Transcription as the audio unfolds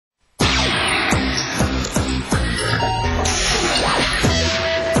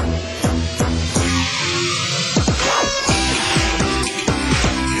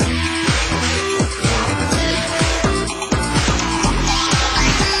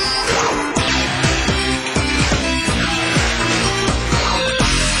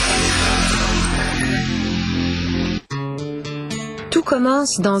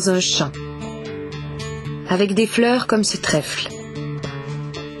commence dans un champ, avec des fleurs comme ce trèfle.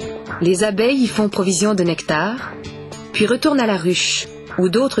 Les abeilles y font provision de nectar, puis retournent à la ruche, où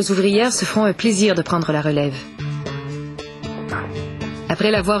d'autres ouvrières se feront un plaisir de prendre la relève. Après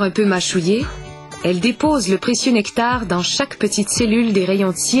l'avoir un peu mâchouillé, elles déposent le précieux nectar dans chaque petite cellule des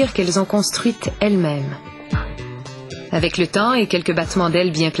rayons de cire qu'elles ont construites elles-mêmes. Avec le temps et quelques battements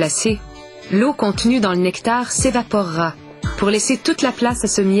d'ailes bien placés, l'eau contenue dans le nectar s'évaporera pour laisser toute la place à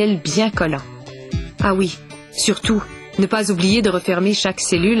ce miel bien collant. Ah oui, surtout, ne pas oublier de refermer chaque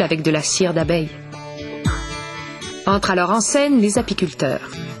cellule avec de la cire d'abeille. Entrent alors en scène les apiculteurs.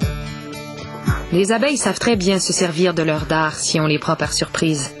 Les abeilles savent très bien se servir de leur dard si on les prend par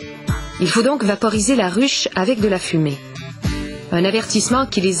surprise. Il faut donc vaporiser la ruche avec de la fumée. Un avertissement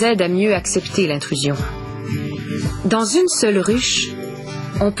qui les aide à mieux accepter l'intrusion. Dans une seule ruche,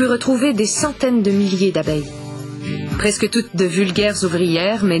 on peut retrouver des centaines de milliers d'abeilles. Presque toutes de vulgaires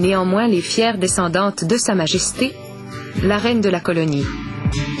ouvrières, mais néanmoins les fières descendantes de Sa Majesté, la reine de la colonie.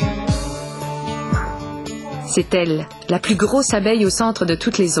 C'est elle, la plus grosse abeille au centre de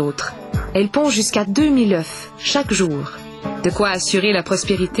toutes les autres. Elle pond jusqu'à 2000 œufs chaque jour, de quoi assurer la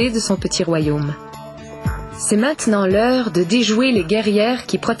prospérité de son petit royaume. C'est maintenant l'heure de déjouer les guerrières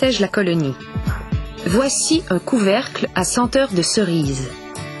qui protègent la colonie. Voici un couvercle à senteur de cerise.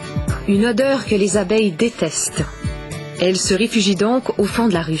 Une odeur que les abeilles détestent. Elles se réfugient donc au fond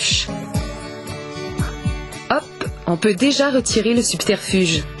de la ruche. Hop, on peut déjà retirer le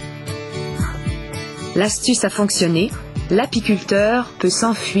subterfuge. L'astuce a fonctionné, l'apiculteur peut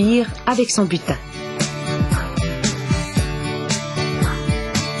s'enfuir avec son butin.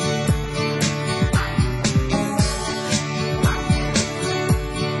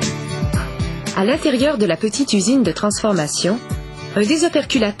 À l'intérieur de la petite usine de transformation, un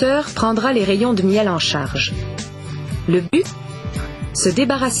désoperculateur prendra les rayons de miel en charge. Le but ? Se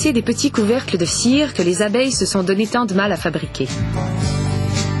débarrasser des petits couvercles de cire que les abeilles se sont donné tant de mal à fabriquer.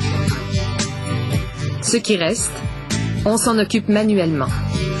 Ce qui reste, on s'en occupe manuellement.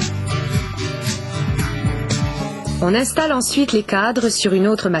 On installe ensuite les cadres sur une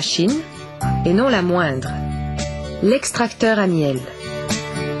autre machine, et non la moindre, l'extracteur à miel.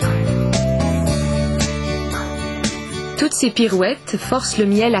 Toutes ces pirouettes forcent le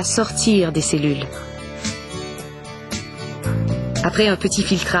miel à sortir des cellules. Après un petit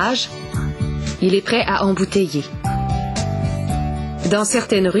filtrage, il est prêt à embouteiller. Dans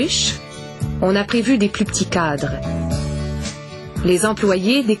certaines ruches, on a prévu des plus petits cadres. Les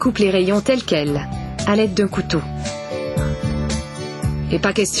employés découpent les rayons tels quels, à l'aide d'un couteau. Et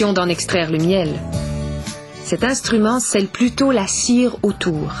pas question d'en extraire le miel. Cet instrument scelle plutôt la cire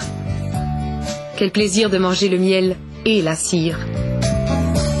autour. Quel plaisir de manger le miel et la cire.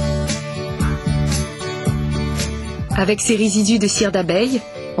 Avec ces résidus de cire d'abeille,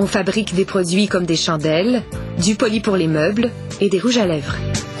 on fabrique des produits comme des chandelles, du poli pour les meubles et des rouges à lèvres.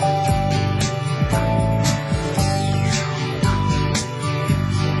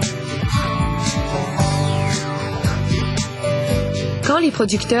 Quand les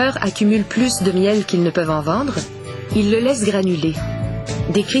producteurs accumulent plus de miel qu'ils ne peuvent en vendre, ils le laissent granuler.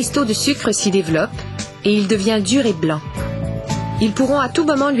 Des cristaux de sucre s'y développent et il devient dur et blanc. Ils pourront à tout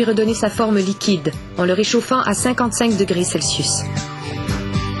moment lui redonner sa forme liquide en le réchauffant à 55 degrés Celsius.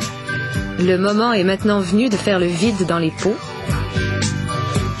 Le moment est maintenant venu de faire le vide dans les pots.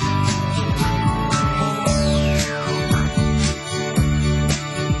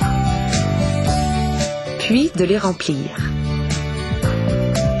 Puis de les remplir.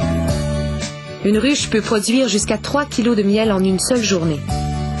 Une ruche peut produire jusqu'à 3 kg de miel en une seule journée.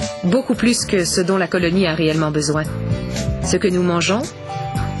 Beaucoup plus que ce dont la colonie a réellement besoin. Ce que nous mangeons,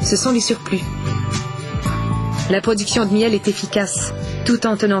 ce sont les surplus. La production de miel est efficace, tout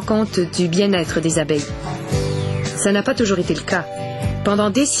en tenant compte du bien-être des abeilles. Ça n'a pas toujours été le cas. Pendant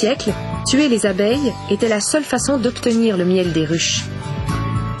des siècles, tuer les abeilles était la seule façon d'obtenir le miel des ruches.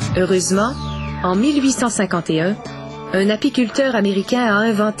 Heureusement, en 1851, un apiculteur américain a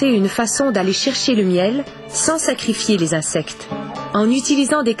inventé une façon d'aller chercher le miel sans sacrifier les insectes, en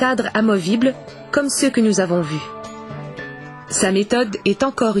utilisant des cadres amovibles comme ceux que nous avons vus. Sa méthode est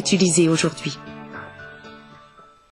encore utilisée aujourd'hui.